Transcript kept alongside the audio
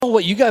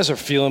what you guys are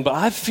feeling, but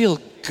I feel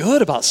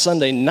good about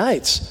Sunday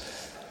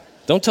nights.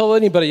 Don't tell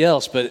anybody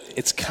else, but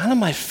it's kind of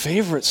my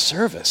favorite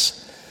service.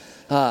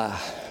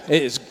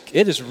 It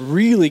is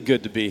really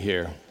good to be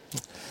here.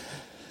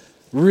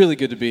 Really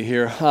good to be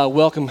here.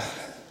 Welcome.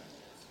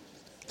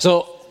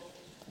 So,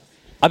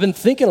 I've been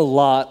thinking a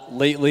lot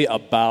lately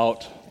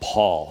about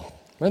Paul.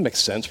 That makes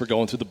sense. We're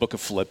going through the book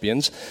of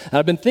Philippians. And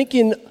I've been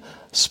thinking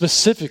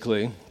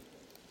specifically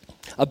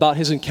about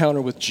his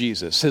encounter with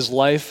Jesus, his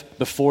life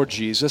before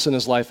Jesus and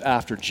his life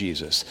after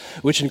Jesus,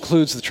 which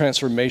includes the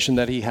transformation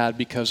that he had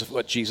because of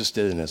what Jesus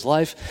did in his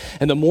life.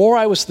 And the more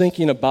I was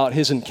thinking about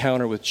his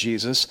encounter with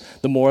Jesus,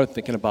 the more I'm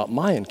thinking about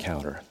my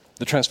encounter,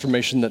 the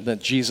transformation that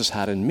Jesus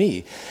had in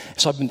me.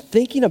 So I've been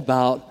thinking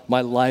about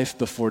my life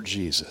before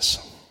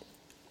Jesus.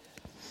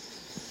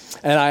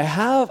 And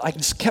I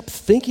just kept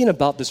thinking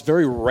about this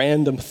very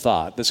random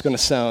thought that's going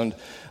to sound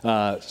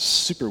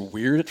super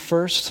weird at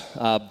first,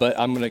 but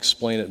I'm going to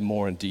explain it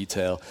more in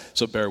detail,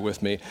 so bear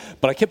with me.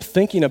 But I kept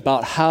thinking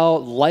about how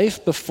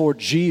life before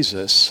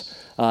Jesus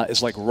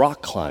is like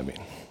rock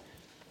climbing.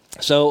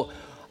 So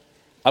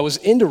I was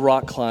into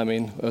rock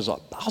climbing. I was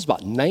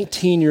about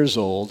 19 years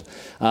old,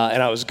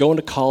 and I was going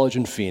to college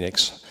in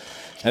Phoenix.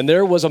 And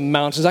there was a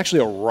mountain. It's actually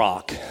a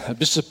rock,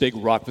 just a big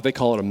rock, but they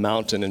call it a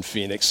mountain in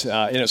Phoenix,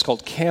 and it's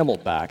called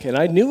Camelback. And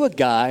I knew a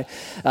guy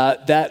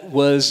that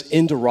was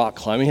into rock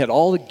climbing. He had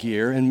all the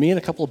gear, and me and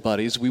a couple of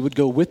buddies, we would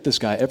go with this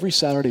guy every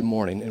Saturday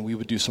morning, and we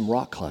would do some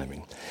rock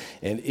climbing.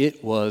 And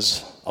it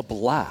was a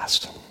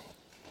blast.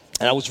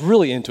 And I was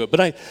really into it.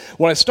 But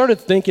when I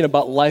started thinking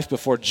about life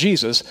before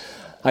Jesus,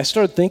 I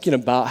started thinking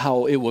about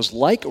how it was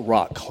like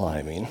rock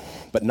climbing,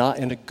 but not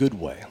in a good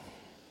way.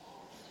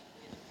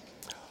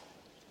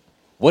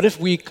 What's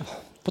the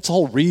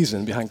whole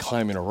reason behind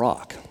climbing a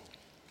rock?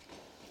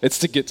 It's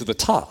to get to the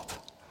top,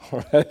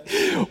 right?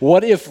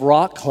 What if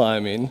rock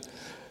climbing,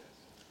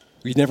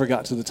 we never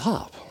got to the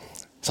top?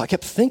 So I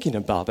kept thinking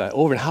about that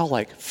over and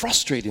how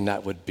frustrating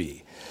that would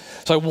be.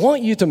 So I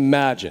want you to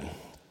imagine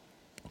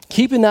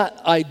keeping that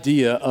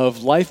idea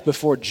of life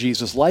before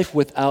Jesus, life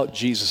without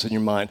Jesus in your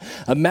mind.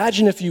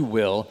 Imagine, if you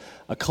will,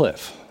 a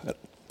cliff.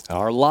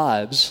 Our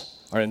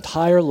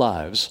entire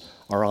lives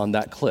are on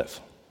that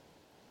cliff.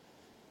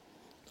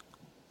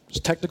 There's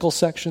technical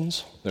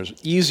sections, there's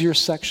easier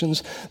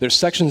sections, there's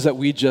sections that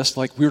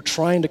we're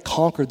trying to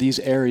conquer these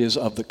areas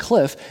of the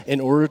cliff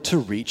in order to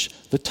reach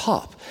the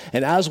top.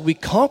 And as we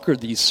conquer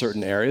these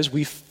certain areas,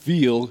 we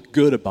feel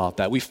good about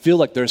that. We feel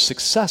like there's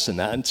success in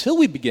that until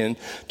we begin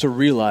to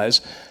realize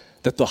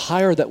that the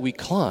higher that we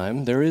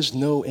climb, there is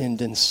no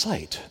end in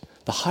sight.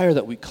 The higher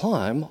that we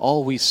climb,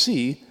 all we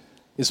see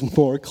is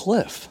more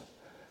cliff.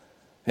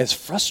 And it's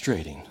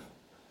frustrating.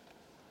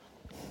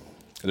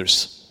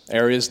 There's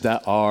areas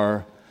that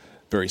are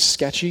very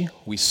sketchy.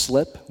 We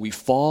slip, we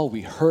fall,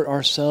 we hurt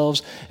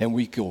ourselves, and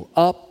we go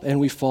up and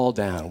we fall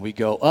down. We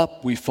go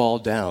up, we fall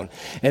down.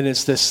 And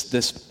it's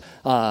this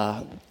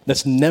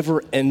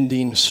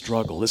never-ending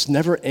struggle, this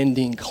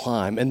never-ending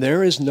climb, and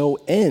there is no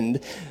end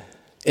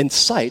in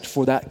sight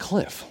for that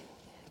cliff.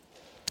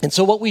 And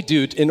so what we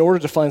do, in order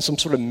to find some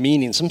sort of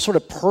meaning, some sort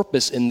of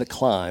purpose in the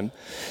climb,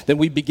 then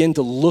we begin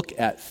to look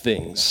at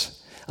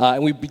things.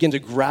 And we begin to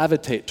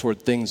gravitate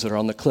toward things that are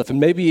on the cliff. And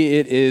maybe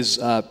it is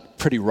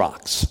pretty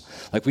rocks.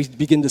 We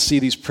begin to see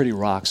these pretty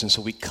rocks, and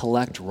so we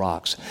collect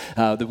rocks.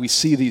 That we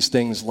see these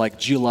things like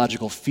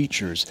geological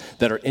features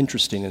that are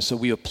interesting, and so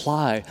we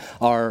apply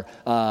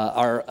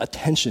our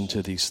attention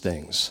to these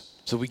things.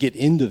 So we get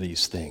into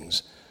these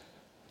things.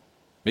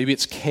 Maybe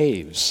it's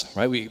caves,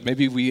 right?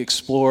 Maybe we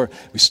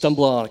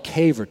stumble on a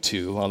cave or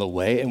two on the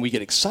way, and we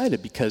get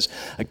excited because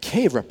a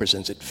cave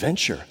represents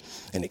adventure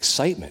and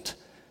excitement.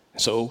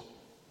 So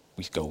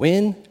we go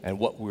in, and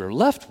what we're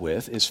left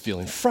with is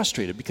feeling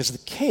frustrated because the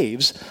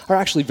caves are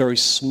actually very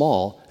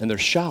small and they're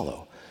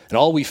shallow. And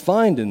all we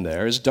find in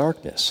there is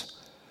darkness.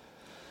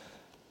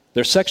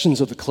 There are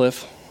sections of the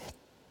cliff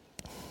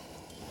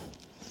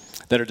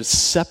that are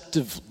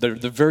deceptive. They're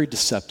very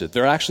deceptive.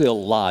 They're actually a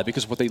lie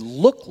because what they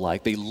look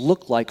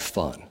like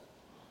fun.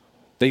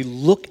 They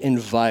look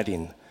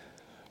inviting,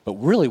 but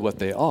really what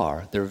they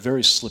are, they're a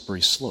very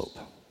slippery slope.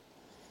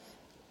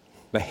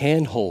 The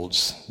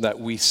handholds that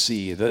we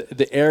see,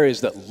 the areas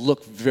that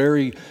look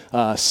very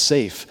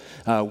safe,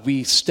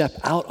 we step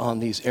out on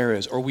these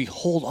areas or we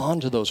hold on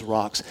to those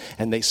rocks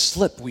and they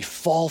slip. We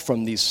fall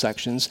from these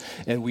sections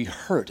and we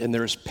hurt and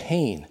there's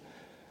pain.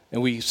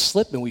 And we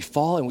slip and we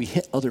fall and we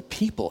hit other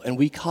people and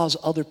we cause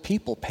other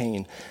people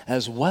pain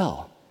as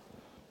well.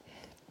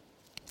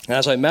 And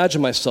as I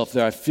imagine myself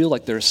there, I feel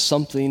like there's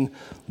something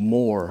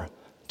more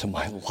to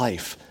my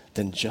life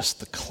than just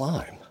the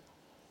climb.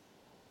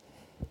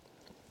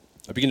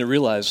 I begin to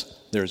realize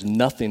there's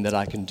nothing that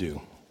I can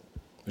do.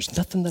 There's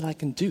nothing that I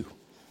can do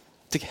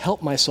to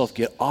help myself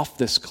get off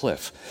this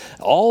cliff.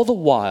 All the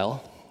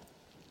while,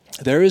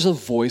 there is a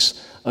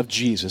voice of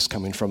Jesus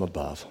coming from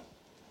above.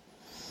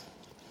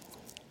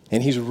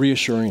 And he's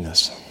reassuring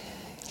us.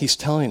 He's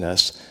telling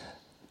us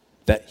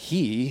that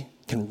he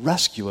can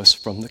rescue us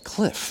from the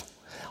cliff.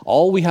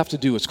 All we have to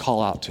do is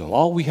call out to him.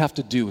 All we have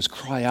to do is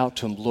cry out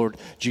to him, Lord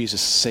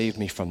Jesus, save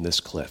me from this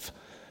cliff.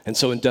 And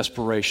so in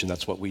desperation,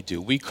 that's what we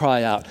do. We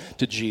cry out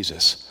to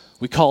Jesus.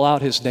 We call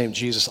out his name,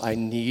 Jesus, I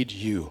need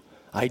you.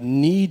 I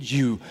need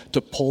you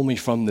to pull me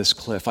from this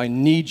cliff. I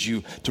need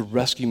you to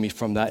rescue me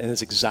from that. And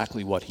that's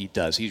exactly what he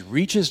does. He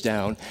reaches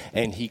down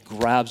and he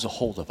grabs a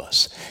hold of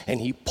us. And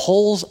he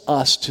pulls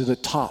us to the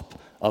top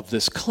of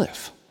this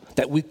cliff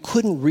that we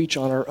couldn't reach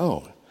on our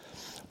own.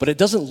 But it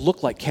doesn't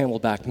look like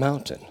Camelback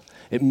Mountain.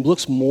 It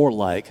looks more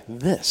like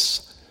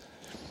this.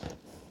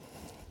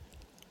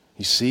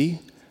 You see,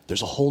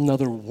 there's a whole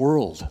nother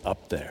world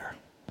up there.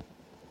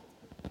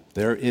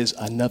 There is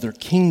another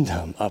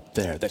kingdom up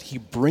there that he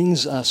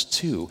brings us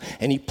to,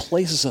 and he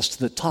places us to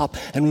the top.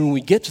 And when we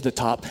get to the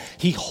top,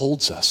 he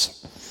holds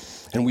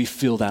us, and we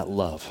feel that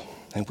love,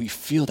 and we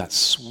feel that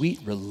sweet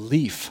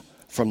relief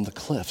from the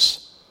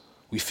cliffs.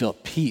 We feel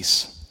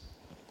peace.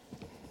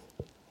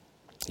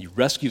 He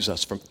rescues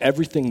us from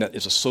everything that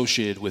is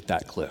associated with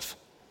that cliff.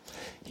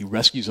 He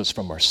rescues us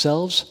from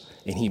ourselves,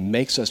 and he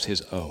makes us his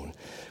own.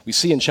 We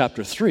see in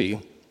chapter 3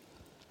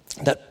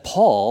 that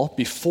Paul,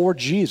 before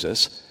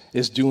Jesus,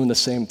 is doing the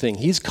same thing.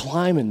 He's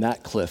climbing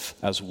that cliff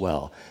as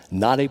well,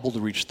 not able to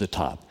reach the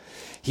top.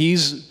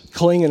 He's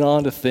clinging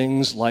on to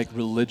things like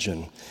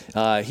religion.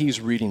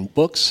 He's reading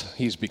books.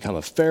 He's become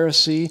a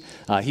Pharisee.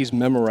 He's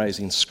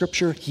memorizing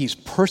scripture. He's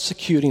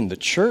persecuting the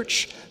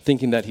church,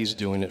 thinking that he's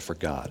doing it for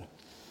God.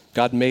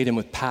 God made him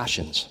with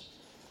passions,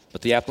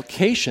 but the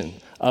application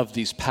of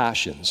these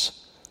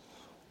passions,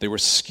 they were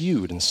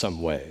skewed in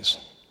some ways.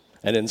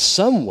 And in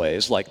some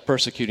ways, like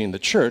persecuting the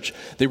church,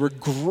 they were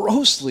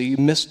grossly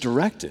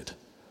misdirected.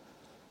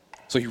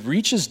 So he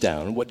reaches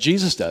down. What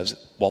Jesus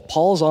does, while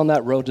Paul's on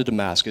that road to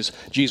Damascus,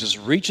 Jesus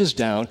reaches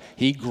down,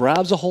 he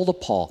grabs a hold of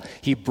Paul,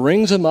 he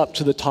brings him up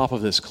to the top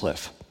of this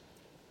cliff.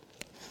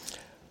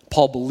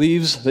 Paul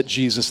believes that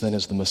Jesus then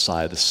is the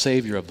Messiah, the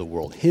Savior of the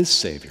world, his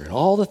Savior. And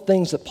all the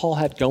things that Paul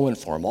had going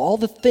for him, all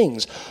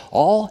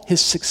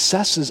his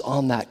successes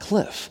on that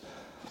cliff,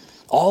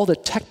 all the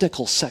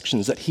technical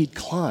sections that he'd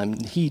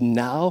climbed, he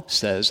now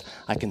says,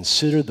 I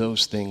consider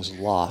those things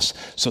lost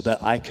so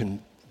that I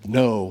can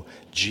know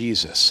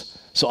Jesus,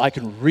 so I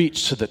can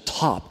reach to the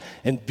top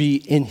and be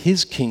in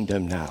his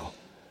kingdom now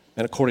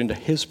and according to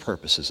his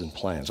purposes and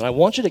plans. And I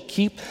want you to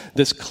keep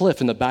this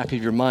cliff in the back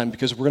of your mind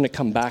because we're going to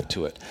come back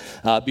to it.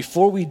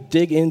 Before we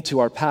dig into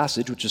our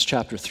passage, which is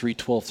chapter 3,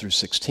 12 through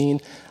 16,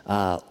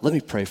 let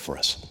me pray for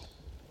us.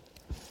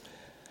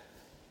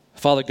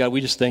 Father God,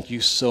 we just thank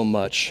you so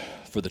much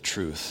for the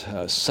truth.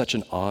 Such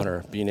an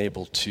honor being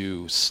able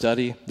to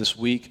study this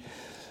week,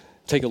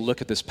 take a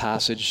look at this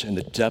passage and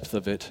the depth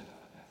of it,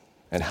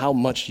 and how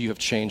much you have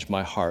changed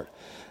my heart,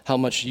 how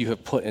much you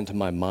have put into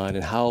my mind,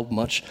 and how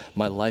much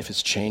my life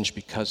has changed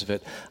because of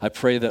it. I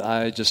pray that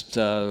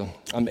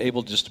I'm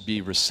able just to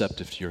be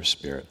receptive to your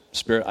Spirit.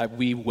 Spirit,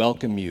 we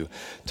welcome you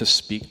to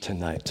speak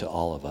tonight to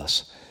all of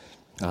us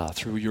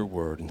through your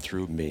word and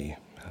through me.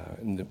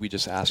 And we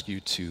just ask you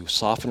to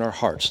soften our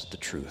hearts to the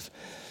truth.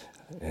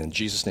 In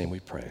Jesus' name we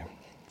pray.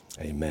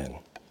 Amen.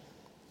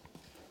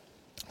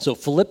 So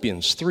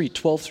Philippians 3,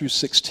 12 through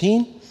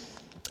 16,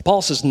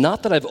 Paul says,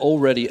 not that I've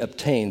already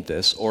obtained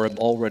this or am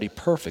already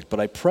perfect, but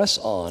I press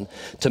on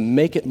to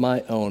make it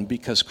my own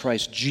because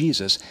Christ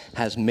Jesus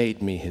has made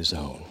me his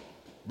own.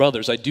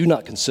 Brothers, I do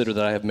not consider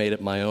that I have made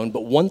it my own,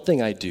 but one thing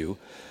I do,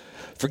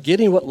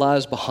 forgetting what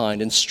lies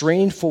behind and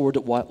straining forward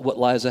at what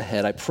lies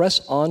ahead, I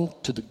press on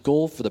to the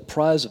goal for the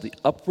prize of the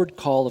upward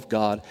call of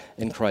God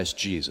in Christ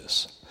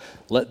Jesus.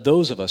 Let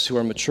those of us who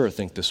are mature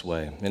think this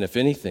way. And if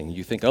anything,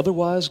 you think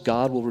otherwise,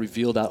 God will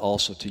reveal that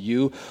also to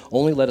you.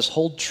 Only let us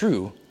hold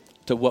true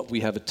to what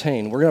we have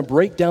attained. We're going to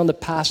break down the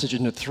passage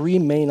into three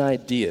main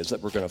ideas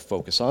that we're going to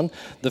focus on.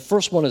 The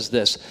first one is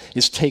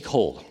take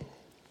hold.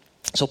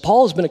 So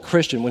Paul has been a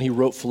Christian when he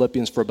wrote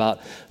Philippians for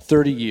about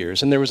 30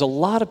 years, and there was a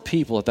lot of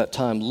people at that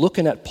time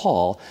looking at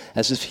Paul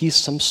as if he's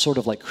some sort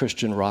of like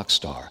Christian rock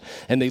star.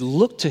 And they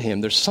look to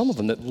him, there's some of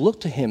them that look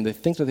to him, they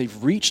think that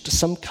they've reached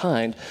some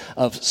kind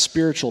of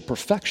spiritual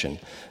perfection.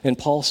 And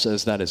Paul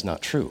says that is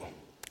not true.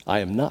 I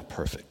am not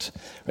perfect.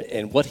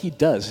 And what he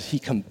does, he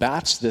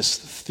combats this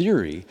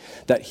theory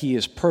that he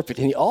is perfect.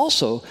 And he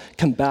also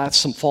combats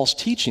some false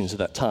teachings at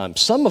that time,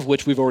 some of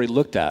which we've already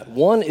looked at.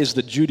 One is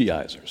the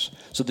Judaizers.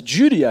 So the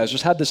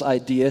Judaizers had this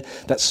idea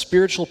that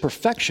spiritual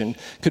perfection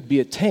could be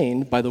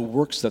attained by the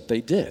works that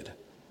they did,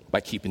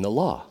 by keeping the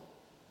law.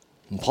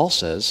 And Paul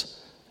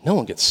says, no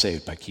one gets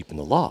saved by keeping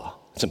the law.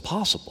 It's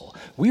impossible.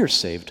 We are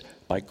saved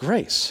by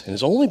grace, and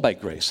it's only by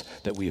grace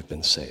that we have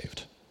been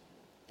saved.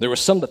 There were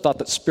some that thought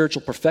that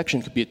spiritual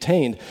perfection could be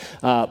attained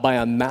by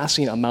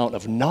amassing amount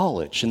of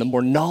knowledge. And the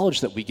more knowledge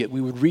that we get,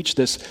 we would reach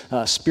this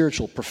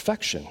spiritual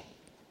perfection.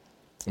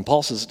 And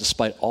Paul says,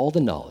 despite all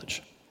the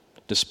knowledge,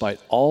 despite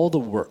all the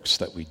works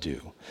that we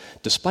do,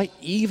 despite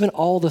even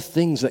all the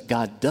things that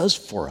God does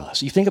for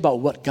us, you think about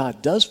what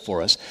God does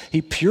for us,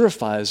 he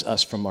purifies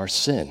us from our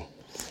sin.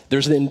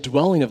 There's the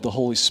indwelling of the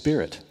Holy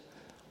Spirit.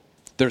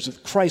 There's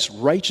Christ's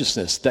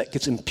righteousness that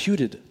gets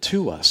imputed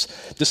to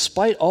us.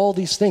 Despite all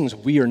these things,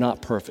 we are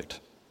not perfect.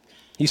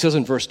 He says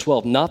in verse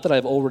 12, not that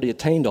I've already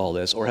attained all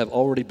this or have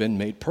already been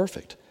made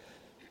perfect.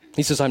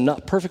 He says, I'm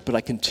not perfect, but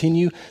I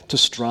continue to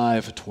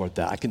strive toward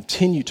that. I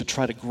continue to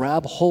try to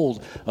grab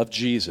hold of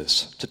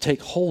Jesus, to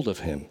take hold of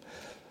him.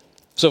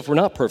 So if we're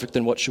not perfect,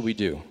 then what should we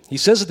do? He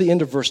says at the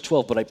end of verse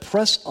 12, but I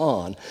press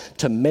on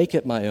to make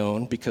it my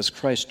own because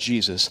Christ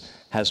Jesus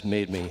has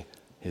made me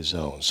his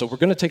own. So we're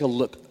going to take a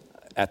look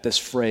at this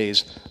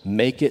phrase,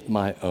 make it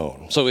my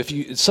own. So if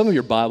you, some of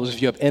your Bibles,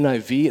 if you have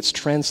NIV, it's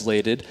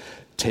translated,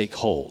 take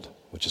hold,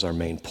 which is our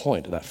main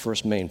point, that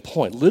first main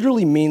point.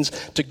 Literally means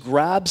to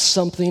grab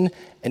something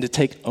and to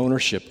take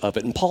ownership of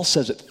it. And Paul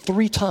says it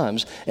 3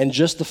 times in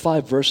just the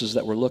 5 verses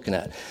that we're looking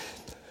at.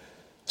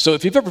 So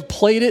if you've ever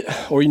played it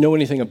or you know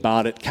anything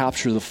about it,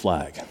 capture the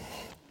flag.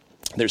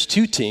 There's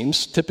 2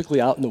 teams,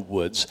 typically out in the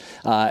woods,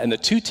 and the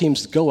 2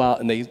 teams go out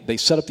and they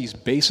set up these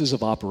bases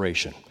of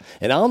operation.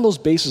 And on those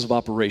bases of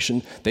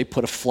operation, they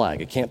put a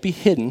flag. It can't be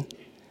hidden.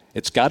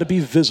 It's got to be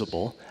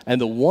visible.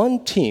 And the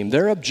one team,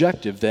 their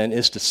objective then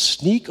is to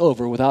sneak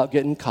over without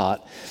getting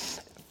caught,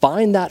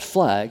 find that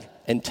flag,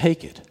 and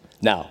take it.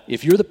 Now,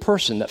 if you're the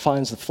person that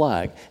finds the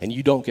flag and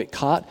you don't get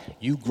caught,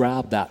 you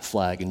grab that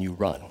flag and you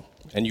run.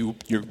 And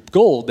your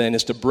goal then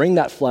is to bring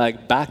that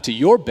flag back to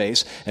your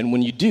base, and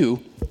when you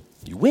do,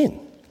 you win.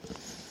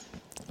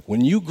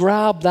 When you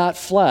grab that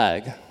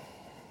flag,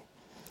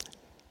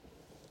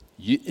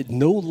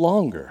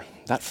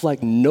 that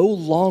flag no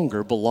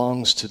longer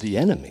belongs to the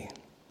enemy.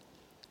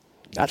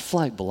 That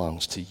flag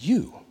belongs to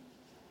you.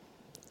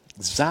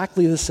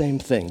 Exactly the same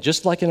thing.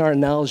 Just like in our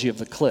analogy of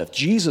the cliff,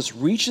 Jesus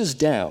reaches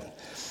down,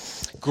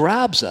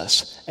 grabs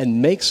us,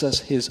 and makes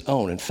us his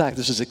own. In fact,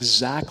 this is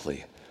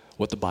exactly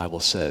what the Bible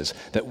says,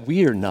 that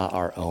we are not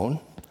our own.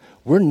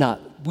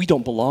 We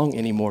don't belong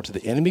anymore to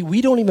the enemy.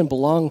 We don't even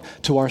belong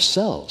to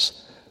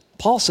ourselves.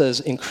 Paul says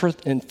in 1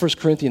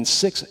 Corinthians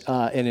 6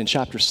 and in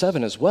chapter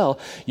 7 as well,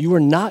 you are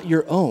not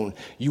your own.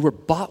 You were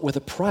bought with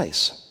a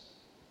price.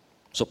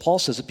 So Paul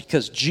says that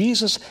because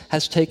Jesus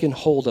has taken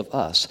hold of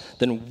us,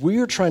 then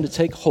we're trying to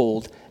take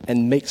hold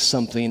and make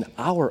something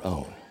our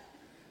own.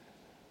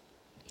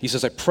 He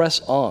says, I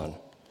press on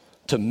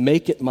to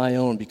make it my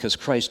own because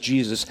Christ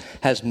Jesus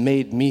has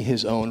made me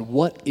his own.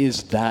 What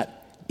is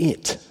that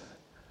it?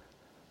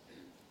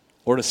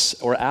 Or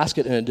ask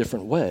it in a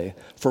different way,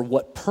 for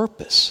what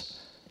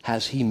purpose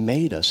has he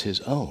made us his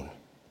own?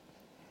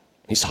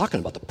 He's talking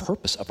about the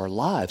purpose of our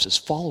lives as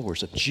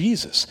followers of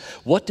Jesus.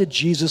 What did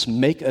Jesus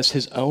make us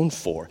his own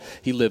for?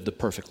 He lived the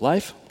perfect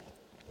life.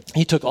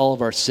 He took all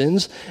of our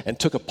sins and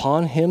took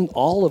upon him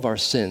all of our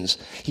sins.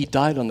 He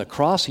died on the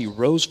cross. He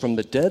rose from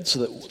the dead so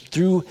that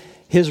through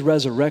his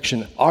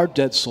resurrection, our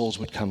dead souls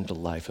would come to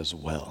life as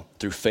well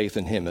through faith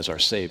in him as our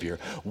Savior.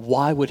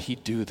 Why would he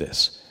do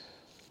this?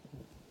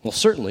 Well,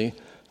 certainly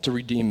to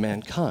redeem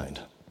mankind,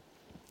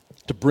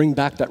 to bring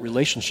back that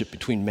relationship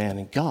between man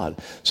and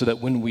God so that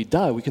when we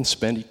die, we can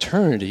spend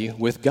eternity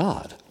with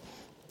God.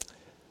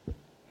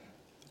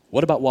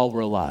 What about while we're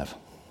alive?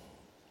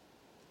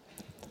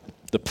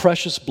 The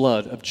precious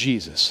blood of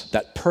Jesus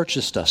that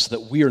purchased us,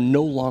 that we are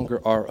no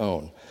longer our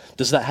own.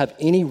 Does that have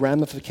any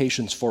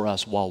ramifications for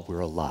us while we're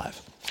alive?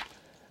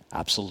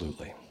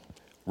 Absolutely.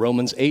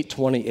 Romans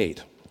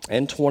 8:28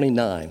 and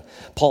 29,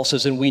 Paul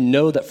says, and we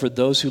know that for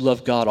those who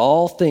love God,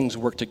 all things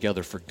work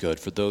together for good,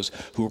 for those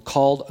who are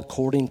called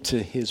according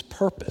to his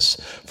purpose.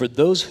 For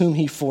those whom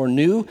he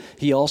foreknew,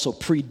 he also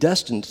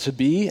predestined to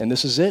be, and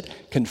this is it,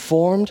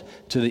 conformed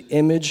to the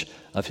image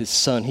of his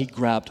Son. He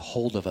grabbed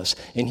hold of us,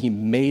 and he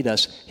made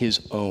us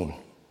his own,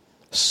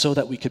 so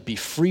that we could be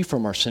free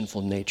from our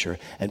sinful nature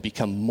and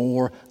become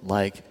more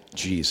like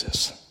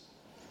Jesus.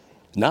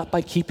 Not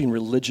by keeping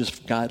religious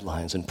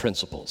guidelines and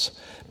principles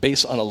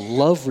based on a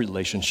love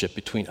relationship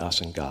between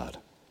us and God.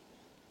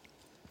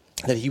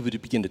 That he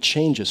would begin to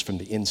change us from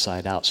the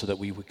inside out so that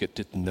we would get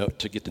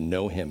to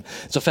know him.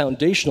 It's a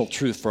foundational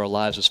truth for our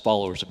lives as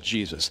followers of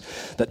Jesus,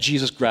 that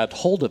Jesus grabbed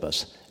hold of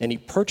us and he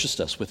purchased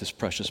us with his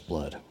precious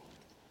blood.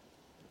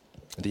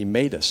 And he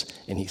made us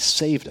and he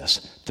saved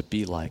us to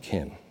be like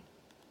him.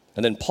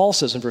 And then Paul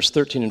says in verse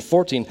 13 and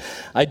 14,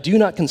 I do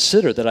not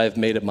consider that I have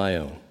made it my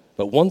own.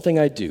 But one thing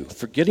I do,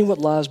 forgetting what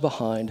lies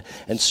behind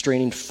and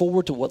straining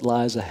forward to what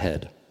lies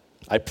ahead,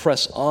 I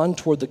press on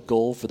toward the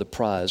goal for the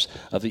prize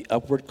of the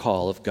upward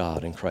call of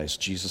God in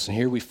Christ Jesus. And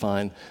here we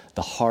find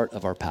the heart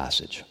of our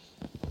passage.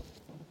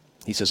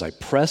 He says, I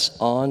press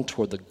on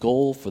toward the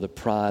goal for the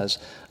prize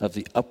of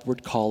the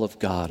upward call of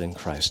God in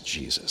Christ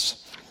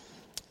Jesus.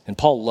 And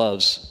Paul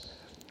loves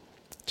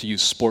to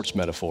use sports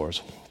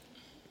metaphors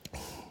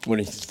when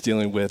he's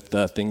dealing with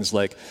things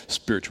like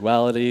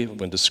spirituality,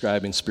 when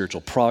describing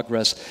spiritual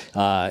progress.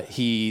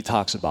 He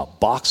talks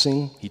about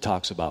boxing, he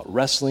talks about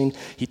wrestling,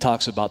 he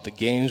talks about the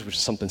games, which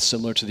is something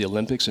similar to the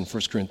Olympics in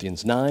 1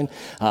 Corinthians 9.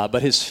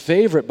 But his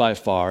favorite by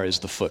far is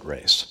the foot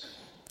race.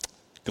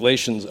 1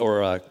 Corinthians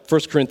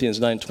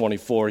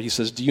 9:24, he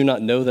says, do you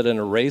not know that in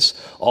a race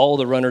all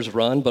the runners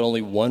run, but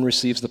only one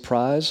receives the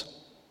prize?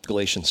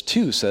 Galatians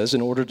 2 says,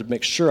 in order to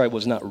make sure I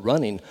was not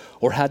running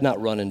or had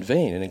not run in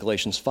vain. And in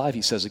Galatians 5,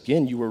 he says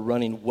again, you were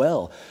running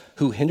well.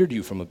 Who hindered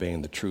you from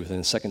obeying the truth? And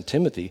in 2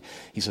 Timothy,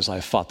 he says, I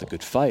have fought the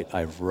good fight.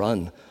 I've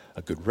run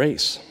a good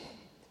race.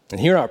 And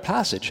here in our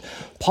passage,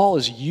 Paul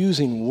is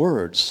using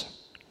words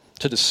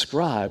to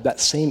describe that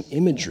same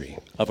imagery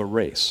of a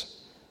race.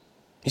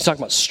 He's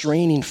talking about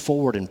straining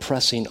forward and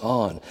pressing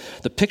on.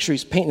 The picture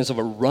he's painting is of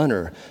a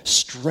runner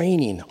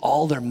straining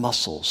all their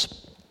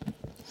muscles,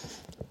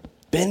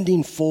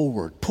 bending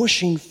forward,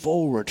 pushing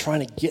forward,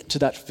 trying to get to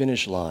that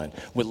finish line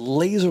with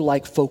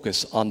laser-like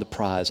focus on the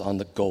prize, on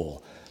the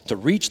goal, to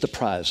reach the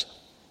prize,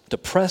 to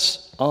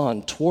press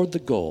on toward the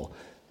goal,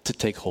 to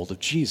take hold of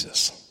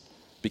Jesus,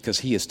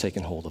 because he has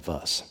taken hold of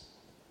us.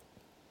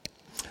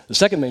 The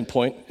second main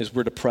point is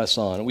we're to press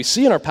on. And we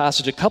see in our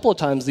passage a couple of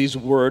times these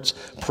words,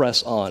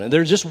 press on. And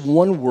there's just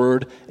one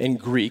word in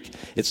Greek.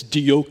 It's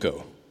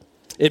dioko.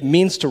 It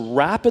means to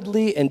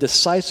rapidly and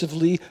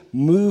decisively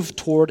move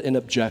toward an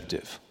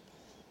objective,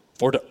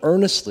 or to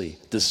earnestly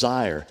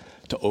desire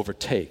to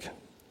overtake.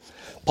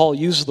 Paul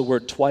uses the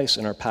word twice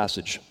in our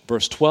passage.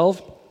 Verse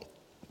 12,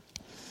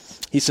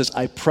 he says,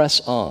 I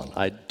press on,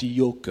 I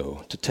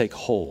dioko, to take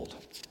hold.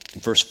 In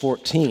verse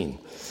 14,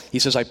 he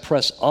says, I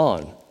press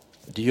on,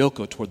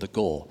 dioko, toward the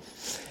goal.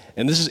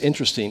 And this is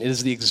interesting. It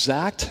is the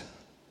exact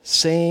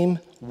same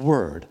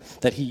word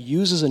that he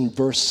uses in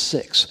verse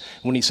 6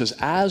 when he says,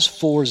 as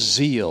for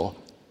zeal,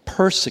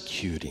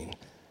 persecuting,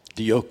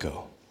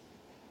 dioko,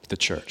 the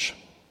church.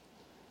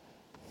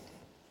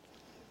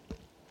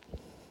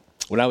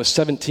 When I was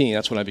 17,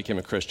 that's when I became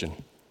a Christian.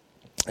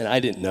 And I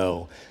didn't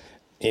know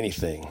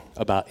anything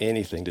about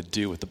anything to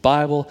do with the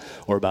Bible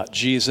or about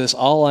Jesus.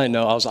 All I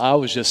know, I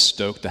was just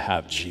stoked to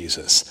have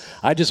Jesus.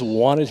 I just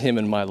wanted him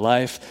in my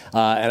life,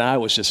 and I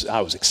was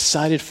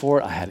excited for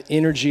it. I had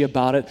energy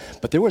about it.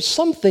 But there were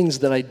some things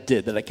that I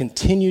did that I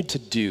continued to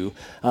do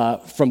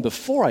from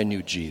before I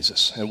knew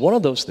Jesus. And one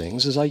of those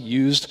things is I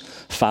used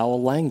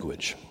foul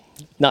language.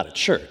 Not at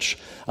church,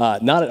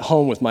 not at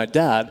home with my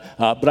dad,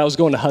 but I was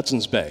going to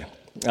Hudson's Bay.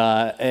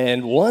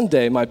 And one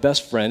day, my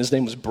best friend, his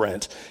name was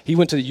Brent, he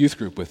went to the youth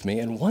group with me,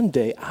 and one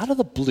day, out of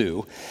the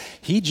blue,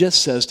 he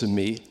just says to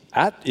me,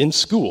 in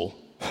school,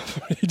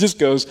 he just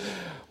goes,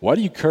 why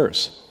do you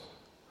curse?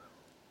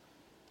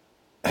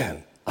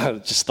 And I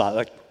just thought,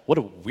 like, what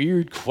a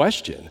weird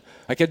question.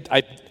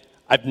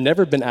 I've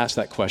never been asked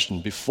that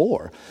question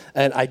before,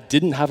 and I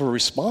didn't have a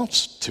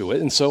response to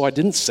it, and so I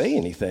didn't say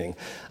anything.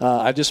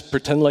 I just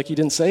pretended like he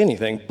didn't say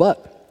anything,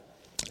 but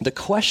the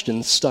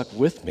question stuck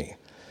with me.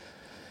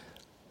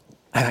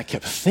 And I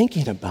kept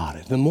thinking about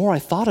it. The more I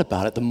thought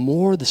about it, the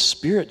more the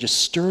Spirit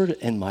just stirred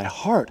in my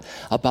heart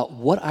about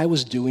what I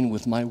was doing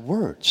with my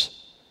words.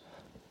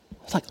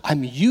 It's like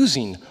I'm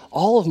using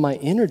all of my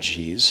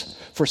energies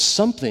for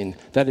something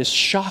that is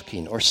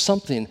shocking or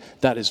something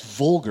that is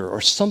vulgar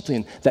or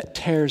something that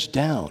tears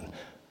down.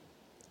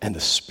 And the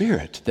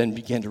Spirit then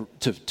began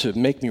to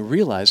make me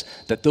realize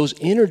that those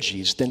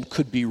energies then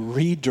could be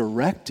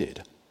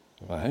redirected,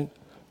 right?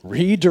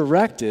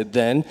 Redirected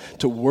then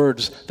to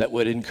words that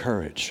would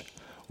encourage.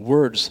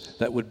 Words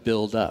that would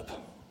build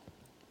up.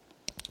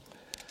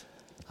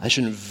 I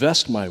should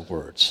invest my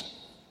words,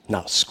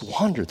 not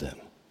squander them.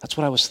 That's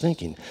what I was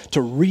thinking.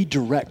 To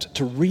redirect,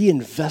 to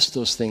reinvest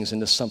those things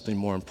into something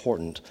more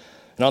important.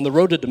 And on the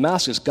road to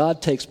Damascus,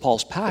 God takes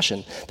Paul's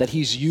passion that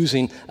he's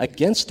using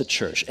against the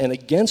church and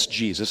against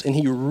Jesus, and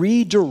he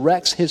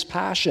redirects his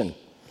passion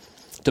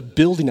to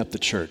building up the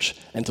church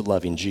and to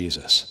loving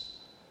Jesus.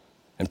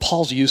 And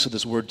Paul's use of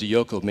this word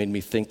dioko made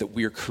me think that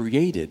we are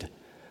created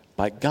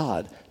by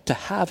God to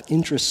have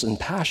interests and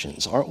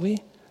passions, aren't we?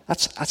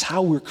 That's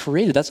how we're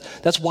created.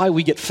 That's why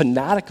we get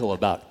fanatical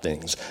about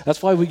things.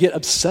 That's why we get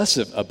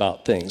obsessive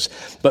about things.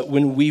 But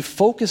when we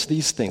focus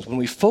these things, when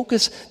we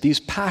focus these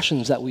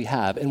passions that we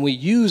have, and we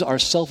use our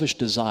selfish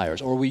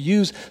desires, or we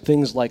use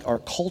things like our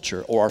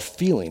culture or our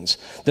feelings,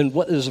 then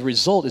what is the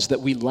result is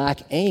that we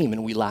lack aim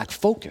and we lack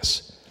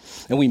focus.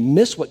 And we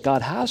miss what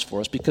God has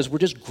for us because we're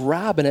just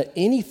grabbing at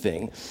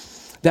anything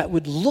that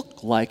would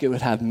look like it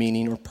would have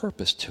meaning or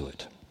purpose to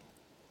it.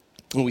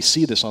 And we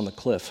see this on the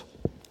cliff.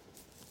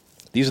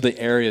 These are the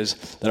areas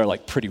that are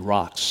like pretty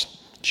rocks,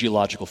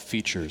 geological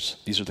features.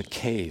 These are the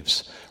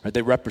caves, right?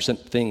 They represent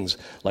things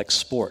like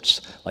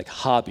sports, like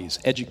hobbies,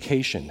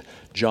 education,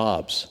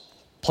 jobs,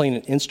 playing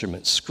an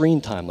instrument,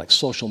 screen time like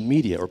social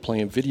media or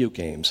playing video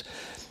games.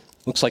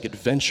 Looks like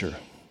adventure,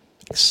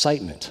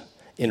 excitement,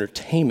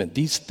 entertainment.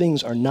 These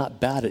things are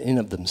not bad in and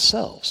of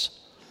themselves.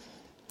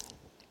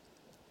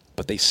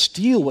 But they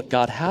steal what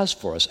God has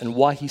for us and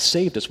why he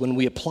saved us when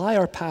we apply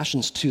our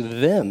passions to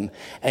them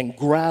and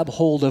grab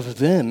hold of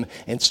them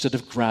instead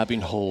of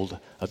grabbing hold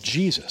of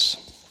Jesus.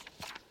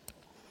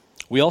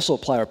 We also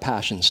apply our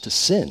passions to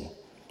sin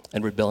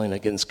and rebelling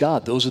against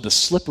God. Those are the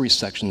slippery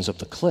sections of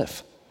the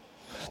cliff.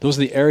 Those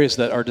are the areas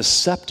that are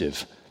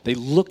deceptive. They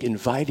look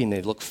inviting,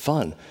 they look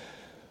fun.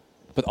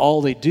 But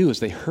all they do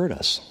is they hurt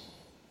us.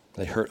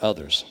 They hurt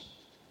others.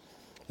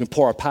 We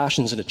pour our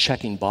passions into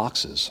checking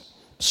boxes,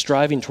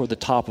 striving toward the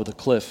top of the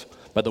cliff,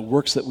 by the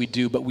works that we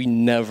do, but we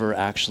never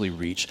actually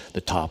reach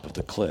the top of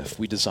the cliff.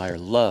 We desire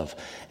love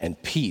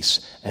and peace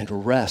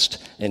and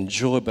rest and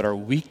joy, but our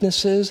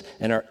weaknesses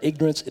and our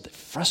ignorance, it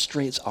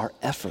frustrates our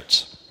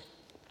efforts.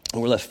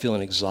 And we're left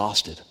feeling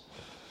exhausted.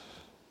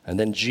 And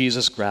then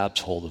Jesus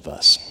grabs hold of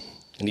us,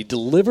 and he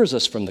delivers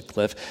us from the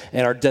cliff,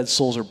 and our dead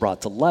souls are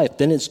brought to life.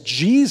 Then it's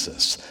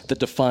Jesus that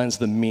defines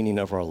the meaning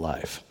of our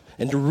life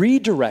and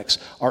redirects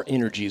our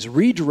energies,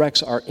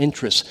 redirects our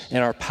interests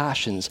and our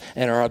passions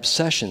and our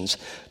obsessions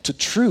to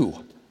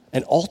true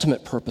and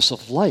ultimate purpose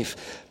of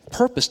life,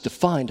 purpose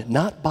defined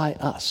not by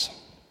us,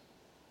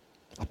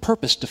 a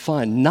purpose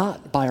defined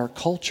not by our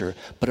culture,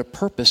 but a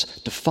purpose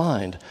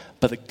defined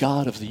by the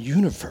God of the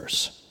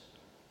universe.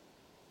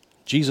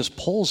 Jesus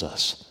pulls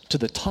us to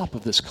the top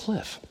of this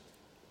cliff,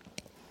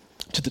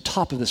 to the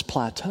top of this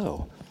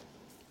plateau,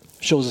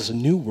 shows us a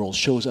new world,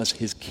 shows us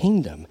his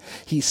kingdom.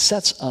 He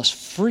sets us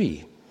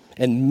free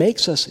and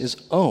makes us his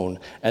own,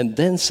 and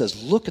then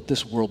says, look at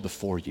this world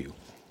before you,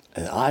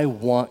 and I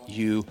want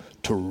you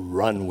to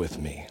run with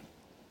me.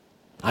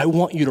 I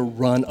want you to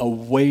run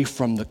away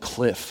from the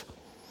cliff.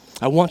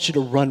 I want you to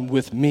run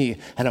with me,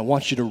 and I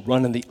want you to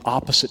run in the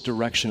opposite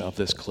direction of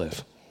this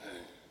cliff.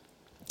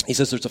 He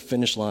says there's a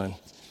finish line.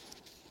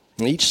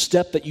 And each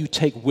step that you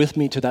take with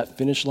me to that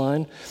finish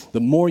line,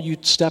 the more you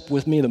step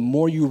with me, the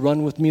more you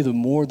run with me, the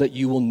more that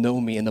you will know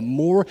me. And the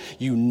more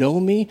you know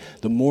me,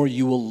 the more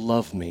you will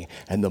love me.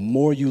 And the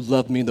more you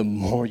love me, the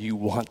more you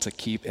want to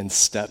keep in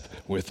step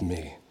with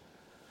me.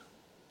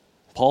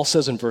 Paul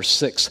says in verse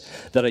 6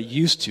 that I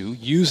used to,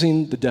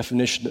 using the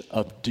definition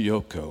of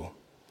dioko,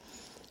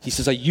 he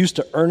says, I used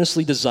to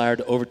earnestly desire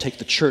to overtake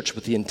the church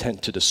with the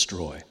intent to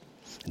destroy.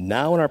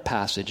 Now in our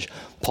passage,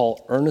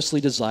 Paul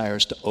earnestly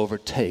desires to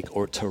overtake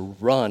or to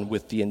run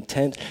with the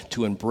intent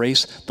to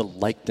embrace the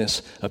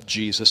likeness of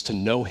Jesus, to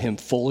know him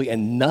fully,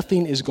 and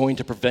nothing is going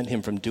to prevent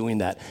him from doing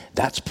that.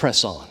 That's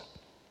press on.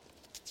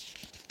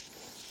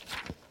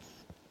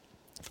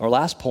 Our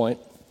last point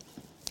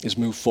is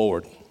move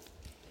forward.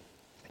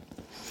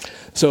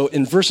 So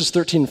in verses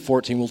 13 and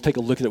 14, we'll take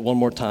a look at it one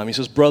more time. He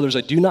says, brothers,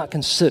 I do not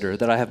consider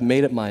that I have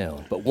made it my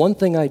own, but one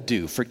thing I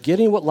do,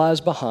 forgetting what lies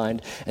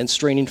behind and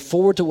straining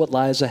forward to what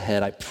lies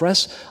ahead, I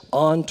press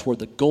on toward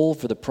the goal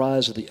for the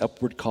prize of the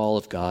upward call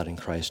of God in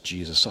Christ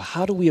Jesus. So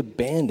how do we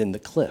abandon the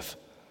cliff?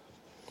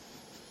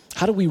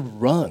 How do we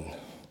run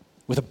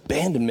with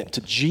abandonment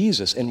to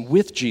Jesus and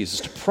with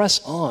Jesus, to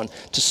press on,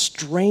 to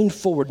strain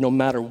forward no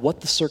matter what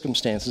the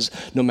circumstances,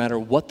 no matter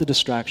what the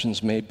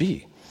distractions may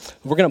be?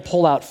 We're going to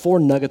pull out 4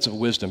 nuggets of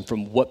wisdom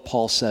from what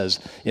Paul says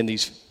in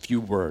these few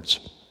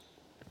words.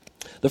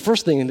 The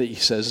first thing that he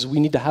says is we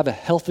need to have a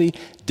healthy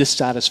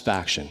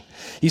dissatisfaction.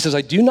 He says,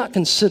 I do not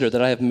consider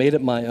that I have made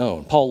it my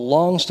own. Paul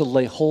longs to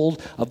lay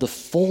hold of the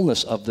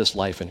fullness of this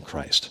life in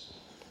Christ.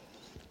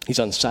 He's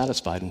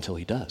unsatisfied until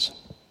he does.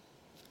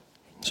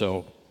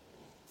 So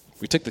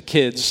we took the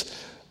kids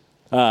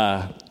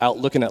out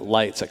looking at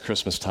lights at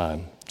Christmas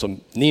time. So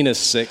Nina's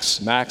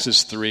 6, Max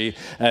is 3,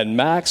 and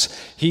Max,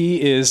 he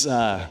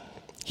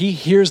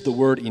hears the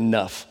word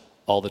enough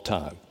all the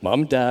time.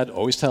 Mom and Dad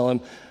always tell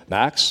him,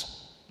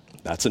 Max,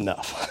 that's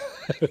enough.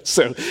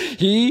 So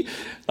he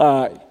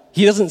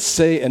doesn't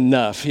say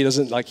enough.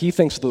 He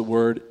thinks the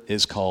word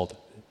is called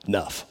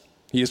enough.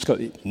 He is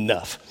called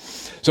enough.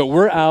 So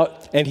we're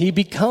out, and he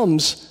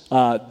becomes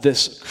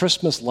this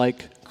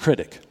Christmas-like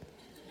critic.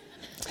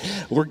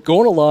 We're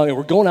going along, and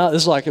we're going out.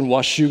 This is like in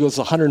Washougal. It's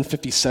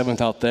 157th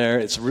out there.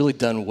 It's really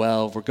done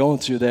well. We're going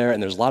through there,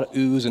 and there's a lot of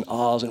oohs and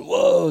ahs and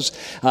whoas.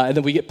 And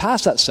then we get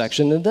past that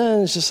section, and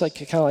then it's just like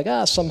kind of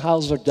like, some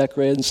houses are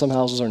decorated and some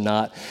houses are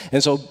not.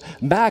 And so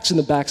Max in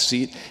the back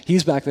seat,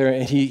 he's back there,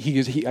 and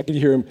I can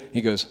hear him. He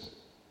goes,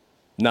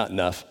 not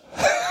enough.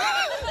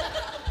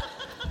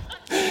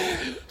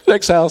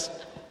 Next house,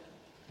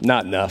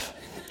 not enough.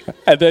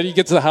 And then he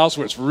gets to the house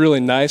where it's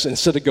really nice, and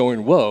instead of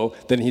going, whoa,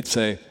 then he'd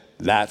say,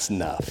 that's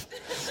enough,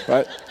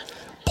 right?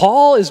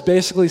 Paul is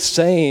basically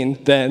saying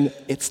then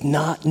it's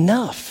not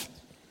enough.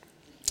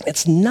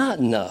 It's not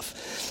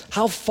enough.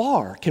 How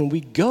far can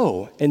we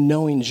go in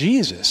knowing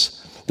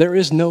Jesus? There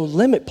is no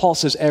limit. Paul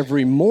says,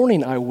 every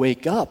morning I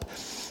wake up.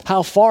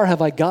 How far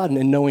have I gotten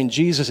in knowing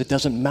Jesus? It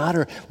doesn't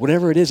matter.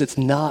 Whatever it is, it's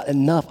not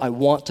enough. I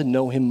want to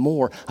know him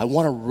more. I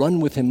want to run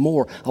with him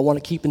more. I want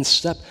to keep in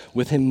step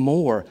with him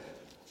more.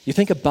 You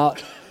think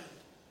about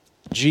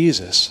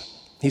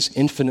Jesus. He's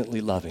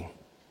infinitely loving.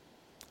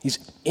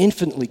 He's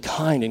infinitely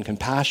kind and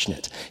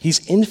compassionate.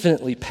 He's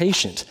infinitely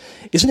patient.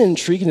 Isn't it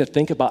intriguing to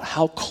think about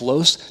how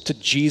close to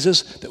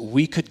Jesus that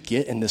we could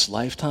get in this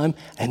lifetime,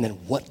 and then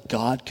what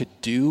God could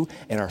do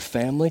in our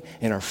family,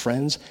 in our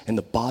friends, and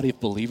the body of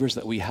believers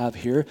that we have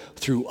here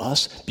through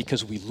us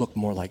because we look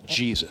more like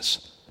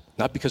Jesus,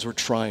 not because we're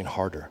trying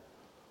harder.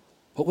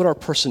 What would our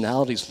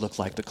personalities look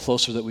like the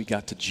closer that we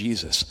got to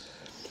Jesus?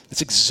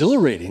 It's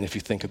exhilarating if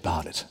you think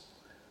about it.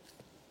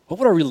 What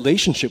would our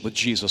relationship with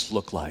Jesus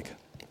look like?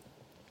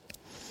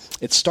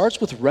 It starts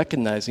with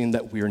recognizing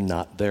that we're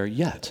not there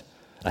yet.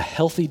 A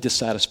healthy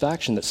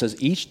dissatisfaction that says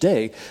each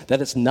day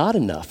that it's not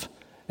enough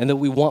and that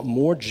we want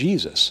more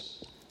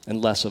Jesus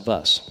and less of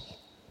us.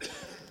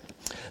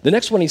 The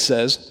next one he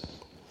says,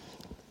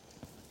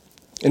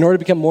 in order to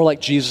become more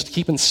like Jesus, to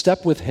keep in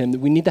step with him,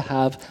 we need to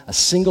have a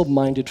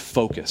single-minded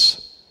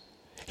focus.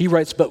 He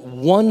writes, but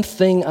one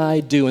thing I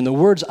do. And the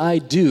words I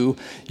do,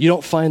 you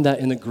don't find that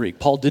in the Greek.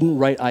 Paul didn't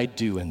write I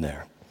do in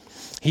there.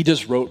 He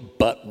just wrote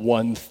but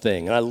one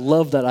thing. And I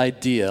love that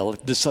idea.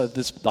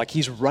 Like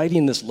he's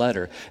writing this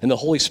letter, and the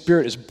Holy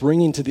Spirit is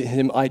bringing to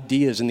him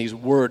ideas in these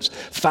words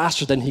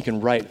faster than he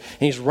can write. And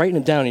he's writing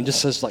it down, and he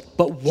just says, like,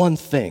 but one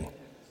thing.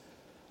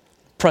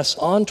 Press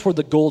on toward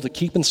the goal to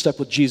keep in step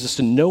with Jesus,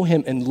 to know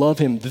him and love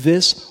him,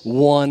 this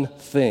one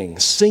thing,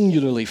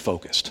 singularly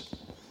focused.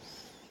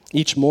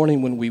 Each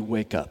morning when we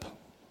wake up,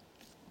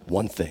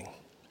 one thing.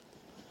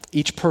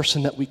 Each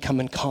person that we come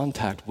in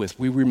contact with,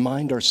 we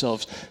remind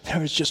ourselves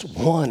there is just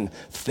one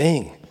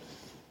thing.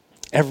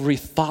 Every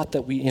thought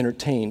that we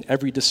entertain,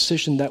 every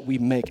decision that we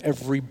make,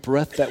 every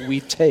breath that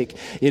we take,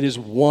 it is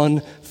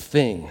one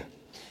thing.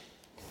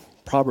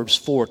 Proverbs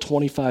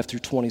 4:25 through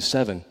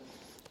 27.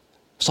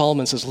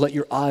 Solomon says, let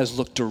your eyes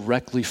look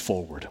directly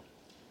forward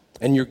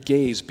and your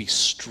gaze be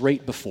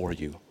straight before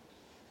you.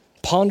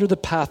 Ponder the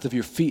path of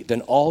your feet,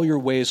 then all your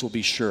ways will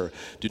be sure.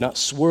 Do not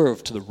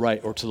swerve to the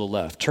right or to the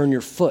left. Turn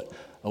your foot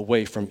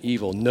away from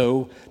evil.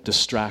 No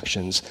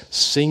distractions,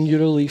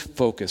 singularly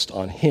focused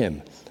on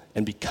him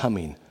and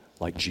becoming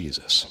like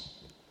Jesus.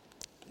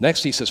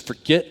 Next, he says,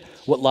 forget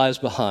what lies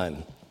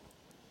behind.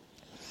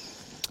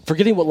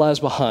 Forgetting what lies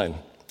behind.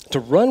 To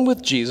run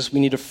with Jesus,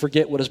 we need to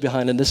forget what is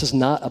behind, and this is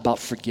not about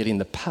forgetting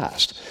the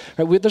past.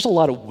 Right? There's a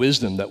lot of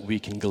wisdom that we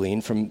can glean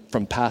from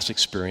past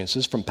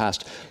experiences, from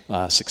past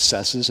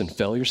successes and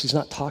failures. He's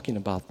not talking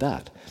about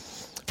that.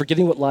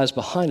 Forgetting what lies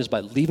behind is by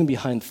leaving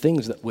behind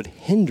things that would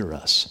hinder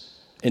us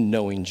in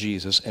knowing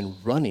Jesus and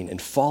running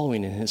and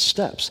following in his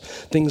steps.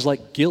 Things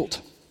like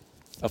guilt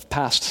of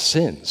past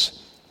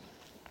sins.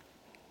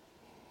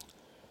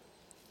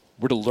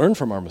 We're to learn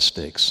from our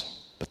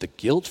mistakes, but the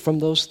guilt from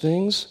those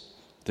things,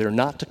 they're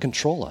not to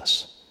control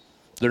us.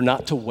 They're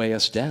not to weigh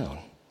us down.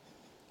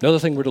 Another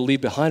thing we're to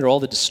leave behind are all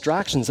the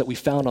distractions that we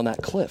found on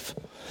that cliff.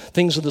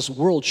 Things of this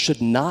world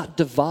should not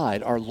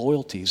divide our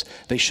loyalties.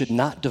 They should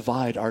not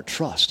divide our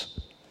trust.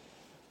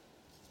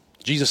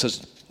 Jesus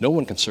says, no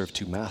one can serve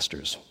two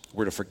masters.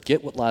 We're to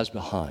forget what lies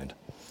behind.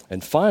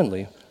 And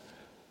finally,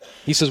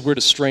 he says we're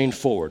to strain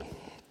forward.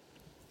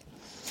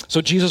 So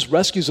Jesus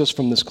rescues us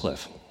from this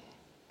cliff.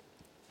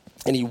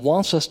 And he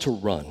wants us to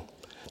run.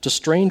 To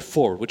strain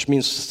forward, which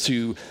means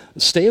to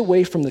stay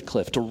away from the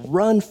cliff, to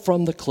run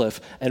from the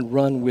cliff and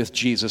run with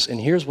Jesus. And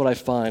here's what I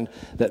find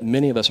that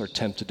many of us are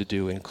tempted to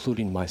do,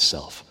 including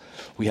myself.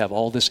 We have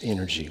all this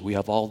energy, we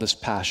have all this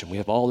passion, we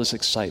have all this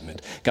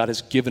excitement. God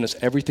has given us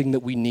everything that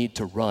we need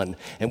to run,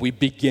 and we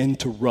begin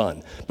to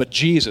run. But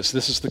Jesus,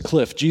 this is the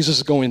cliff, Jesus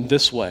is going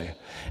this way.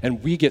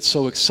 And we get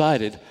so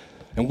excited,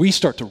 and we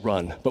start to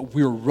run, but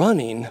we're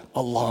running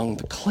along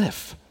the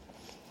cliff.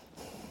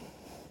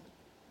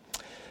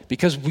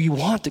 Because we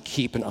want to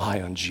keep an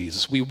eye on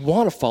Jesus. We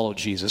want to follow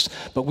Jesus,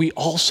 but we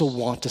also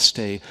want to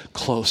stay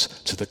close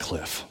to the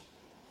cliff.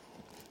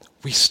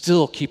 We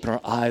still keep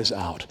our eyes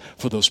out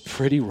for those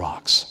pretty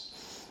rocks,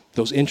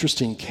 those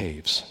interesting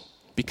caves,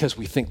 because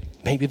we think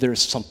maybe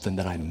there's something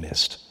that I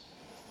missed.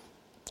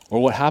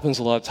 Or what happens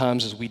a lot of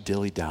times is we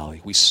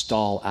dilly-dally, we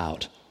stall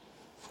out,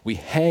 we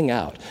hang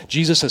out.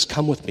 Jesus says,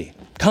 come with me,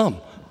 come,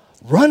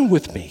 run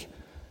with me.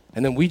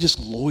 And then we just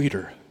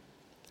loiter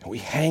and we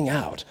hang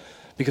out.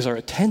 Because our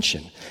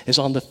attention is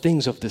on the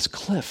things of this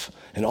cliff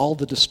and all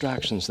the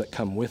distractions that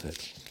come with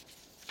it.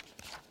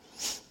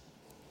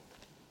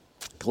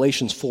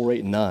 Galatians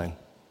 4:8-9.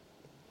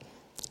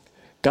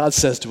 God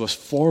says to us,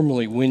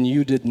 formerly when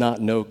you did not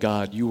know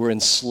God, you were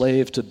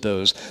enslaved to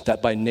those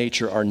that by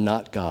nature are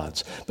not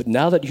God's. But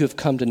now that you have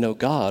come to know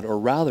God, or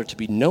rather to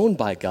be known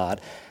by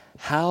God,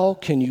 how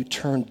can you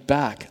turn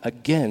back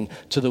again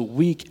to the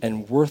weak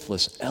and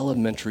worthless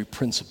elementary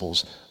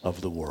principles of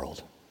the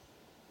world?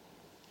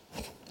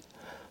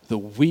 The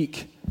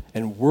weak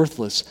and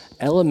worthless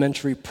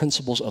elementary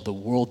principles of the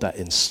world that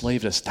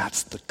enslaved us,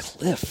 that's the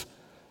cliff.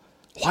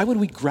 Why would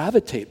we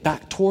gravitate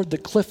back toward the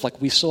cliff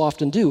like we so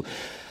often do?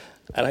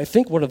 And I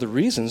think one of the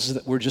reasons is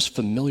that we're just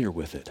familiar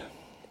with it.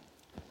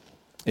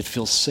 It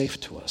feels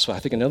safe to us. So I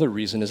think another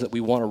reason is that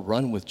we want to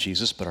run with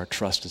Jesus, but our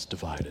trust is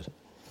divided.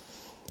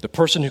 The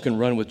person who can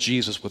run with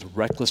Jesus with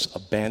reckless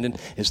abandon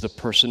is the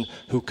person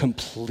who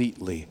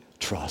completely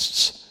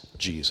trusts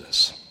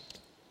Jesus.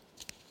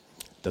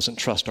 Doesn't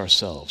trust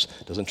ourselves,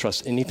 doesn't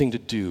trust anything to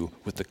do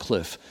with the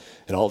cliff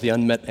and all the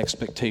unmet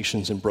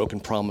expectations and broken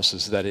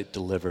promises that it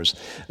delivers.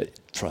 It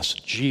trusts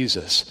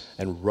Jesus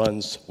and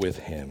runs with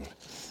him.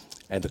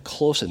 And the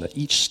closer, and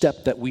each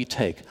step that we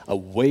take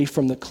away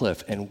from the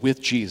cliff and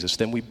with Jesus,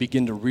 then we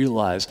begin to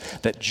realize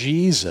that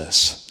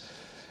Jesus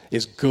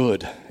is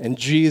good and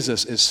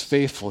Jesus is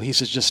faithful. He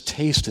says, just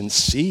taste and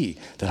see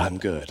that I'm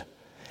good.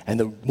 And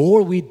the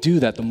more we do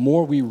that, the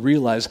more we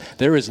realize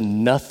there is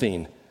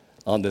nothing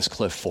on this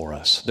cliff for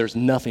us. There's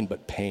nothing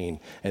but pain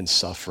and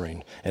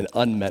suffering and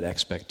unmet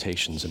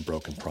expectations and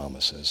broken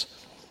promises.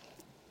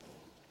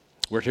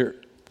 We're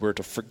We're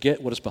to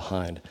forget what is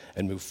behind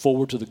and move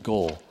forward to the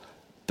goal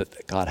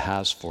that God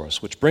has for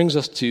us, which brings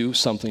us to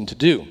something to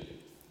do.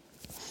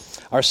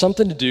 Our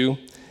something to do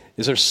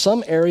is there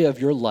some area of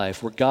your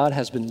life where God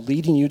has been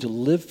leading you to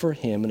live for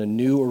him in a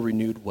new or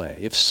renewed way?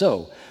 If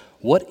so,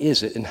 what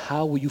is it and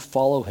how will you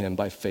follow him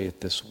by faith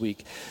this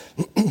week?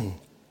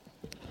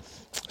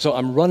 So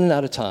I'm running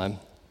out of time.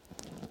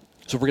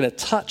 So we're going to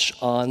touch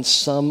on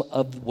some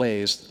of the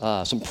ways,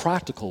 some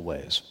practical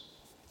ways,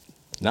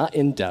 not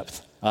in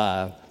depth,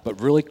 but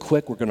really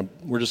quick.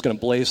 We're just going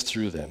to blaze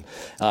through them.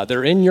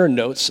 They're in your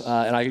notes,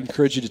 and I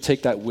encourage you to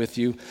take that with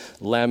you,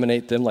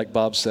 laminate them, like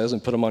Bob says,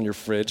 and put them on your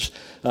fridge.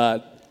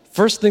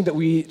 First thing that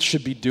we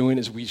should be doing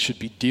is we should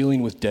be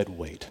dealing with dead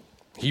weight.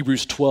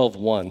 Hebrews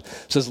 12:1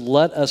 says,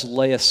 "Let us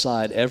lay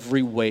aside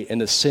every weight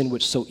and the sin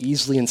which so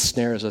easily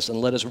ensnares us, and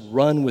let us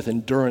run with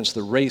endurance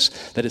the race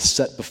that is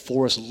set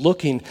before us,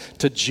 looking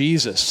to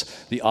Jesus,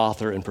 the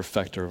author and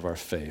perfecter of our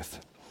faith."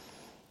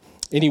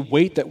 Any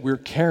weight that we're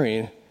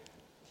carrying,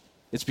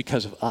 it's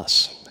because of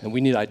us, and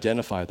we need to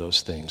identify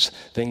those things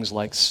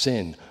like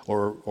sin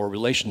or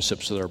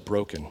relationships that are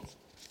broken.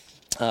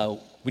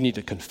 We need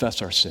to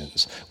confess our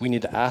sins. We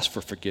need to ask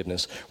for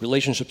forgiveness.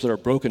 Relationships that are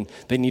broken,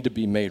 they need to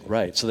be made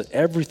right so that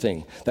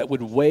everything that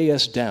would weigh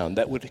us down,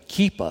 that would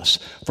keep us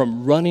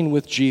from running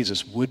with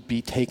Jesus would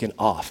be taken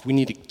off. We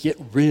need to get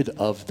rid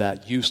of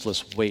that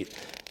useless weight,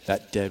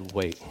 that dead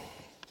weight.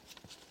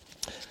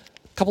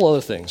 A couple other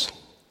things.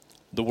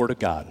 The Word of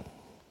God.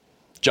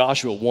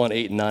 Joshua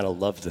 1:8-9, I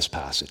love this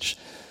passage.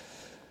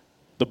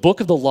 "The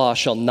book of the law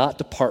shall not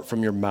depart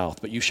from your mouth,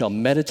 but you shall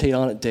meditate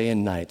on it day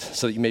and night,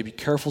 so that you may be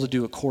careful to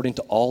do according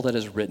to all that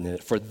is written in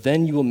it. For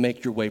then you will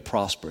make your way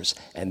prosperous,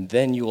 and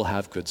then you will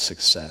have good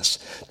success.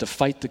 To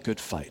fight the good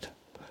fight,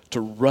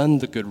 to run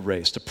the good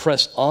race, to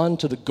press on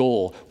to the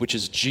goal, which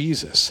is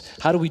Jesus."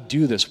 How do we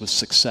do this with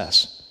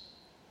success?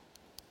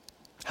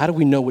 How do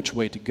we know which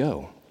way to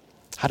go?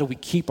 How do we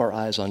keep our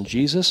eyes on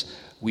Jesus?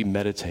 We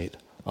meditate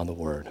on the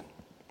Word.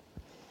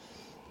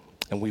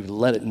 And we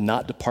let it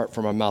not depart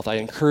from our mouth. I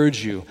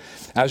encourage you,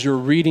 as you're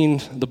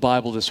reading the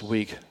Bible this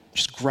week,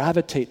 just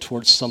gravitate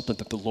towards something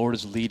that the Lord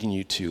is leading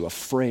you to, a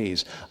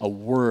phrase, a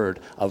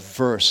word, a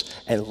verse,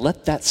 and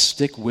let that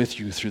stick with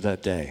you through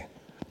that day.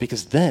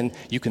 Because then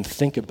you can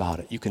think about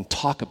it, you can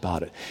talk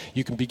about it,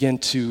 you can begin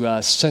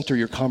to center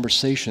your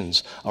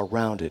conversations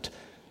around it.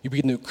 You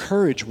begin to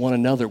encourage one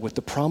another with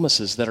the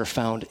promises that are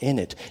found in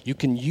it. You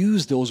can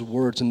use those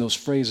words and those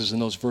phrases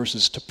and those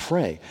verses to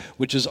pray,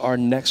 which is our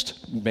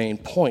next main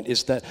point,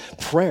 is that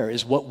prayer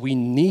is what we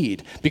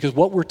need. Because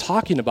what we're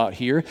talking about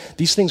here,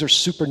 these things are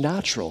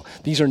supernatural.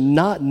 These are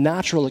not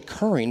naturally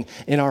occurring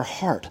in our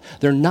heart.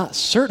 They're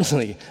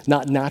certainly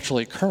not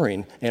naturally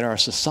occurring in our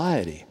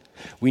society.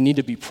 We need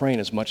to be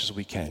praying as much as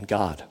we can.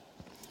 God,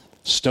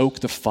 stoke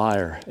the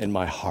fire in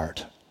my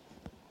heart.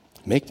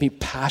 Make me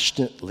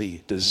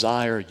passionately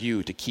desire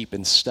you, to keep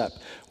in step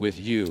with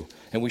you.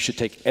 And we should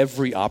take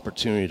every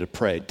opportunity to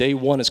pray. Day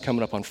 1 is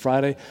coming up on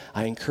Friday.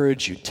 I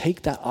encourage you,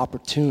 take that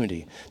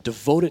opportunity,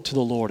 devote it to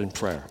the Lord in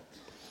prayer.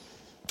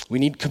 We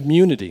need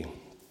community.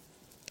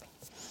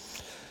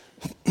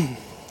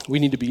 We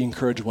need to be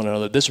encouraged one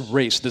another. This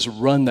race, this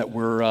run that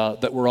we're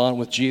on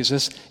with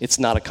Jesus, it's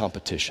not a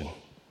competition.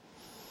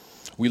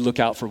 We look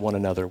out for one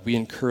another. We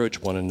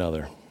encourage one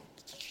another.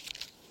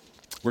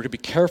 We're to be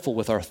careful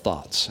with our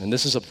thoughts, and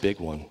this is a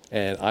big one.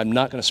 And I'm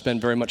not going to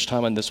spend very much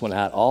time on this one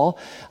at all,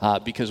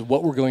 because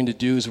what we're going to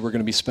do is we're going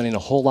to be spending a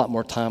whole lot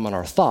more time on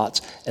our thoughts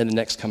in the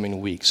next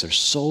coming weeks. There's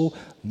so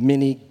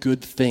many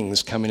good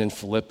things coming in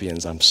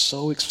Philippians. I'm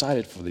so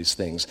excited for these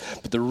things.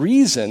 But the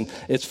reason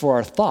it's for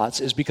our thoughts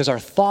is because our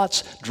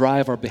thoughts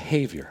drive our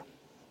behavior.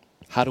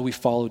 How do we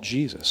follow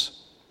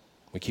Jesus?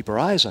 We keep our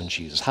eyes on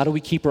Jesus. How do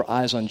we keep our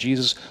eyes on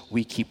Jesus?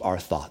 We keep our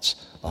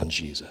thoughts on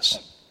Jesus.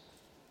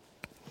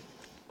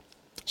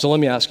 So let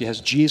me ask you,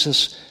 has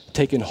Jesus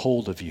taken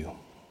hold of you?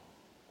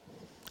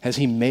 Has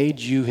he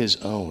made you his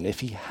own? If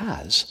he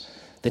has,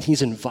 then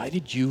he's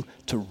invited you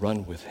to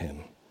run with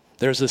him.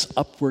 There's this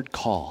upward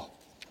call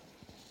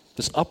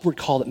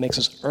that makes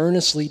us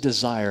earnestly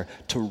desire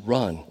to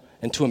run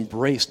and to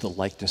embrace the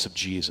likeness of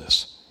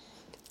Jesus,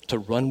 to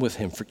run with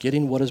him,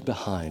 forgetting what is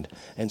behind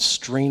and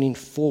straining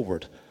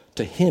forward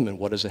to him and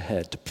what is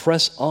ahead, to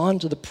press on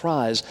to the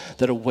prize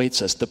that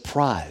awaits us, the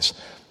prize,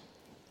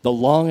 the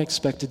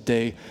long-expected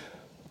day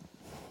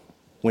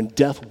when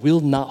death will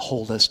not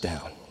hold us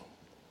down.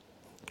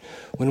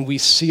 When we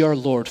see our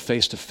Lord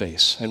face to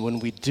face, and when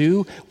we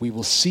do, we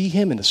will see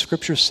him, and the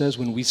scripture says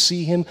when we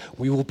see him,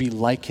 we will be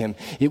like him.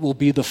 It will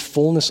be the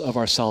fullness of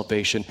our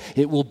salvation.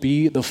 It will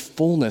be the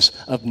fullness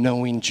of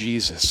knowing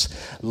Jesus.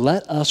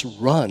 Let us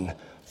run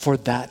for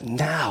that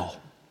now.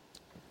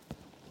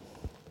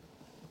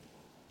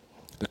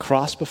 The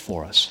cross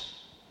before us,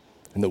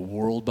 and the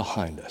world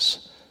behind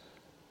us,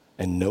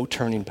 and no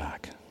turning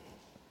back.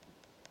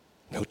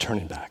 No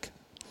turning back.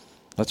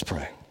 Let's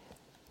pray.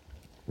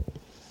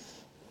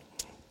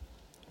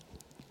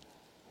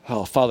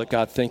 Oh, Father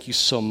God, thank you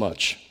so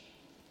much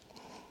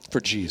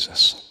for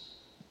Jesus,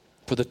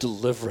 for the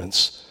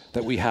deliverance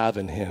that we have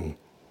in him.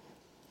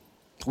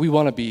 We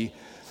want to be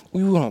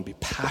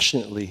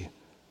passionately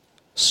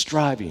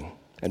striving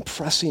and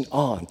pressing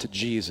on to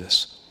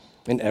Jesus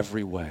in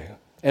every way.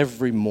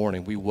 Every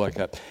morning we wake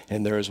up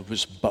and there is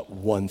just but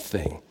one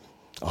thing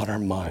on our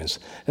minds,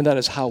 and that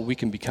is how we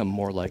can become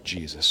more like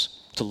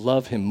Jesus, to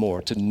love him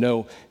more, to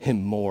know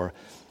him more.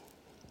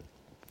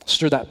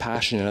 Stir that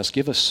passion in us.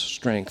 Give us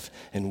strength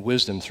and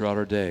wisdom throughout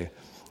our day.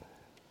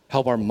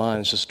 Help our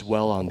minds just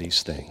dwell on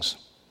these things.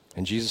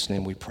 In Jesus'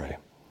 name we pray.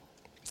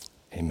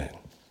 Amen.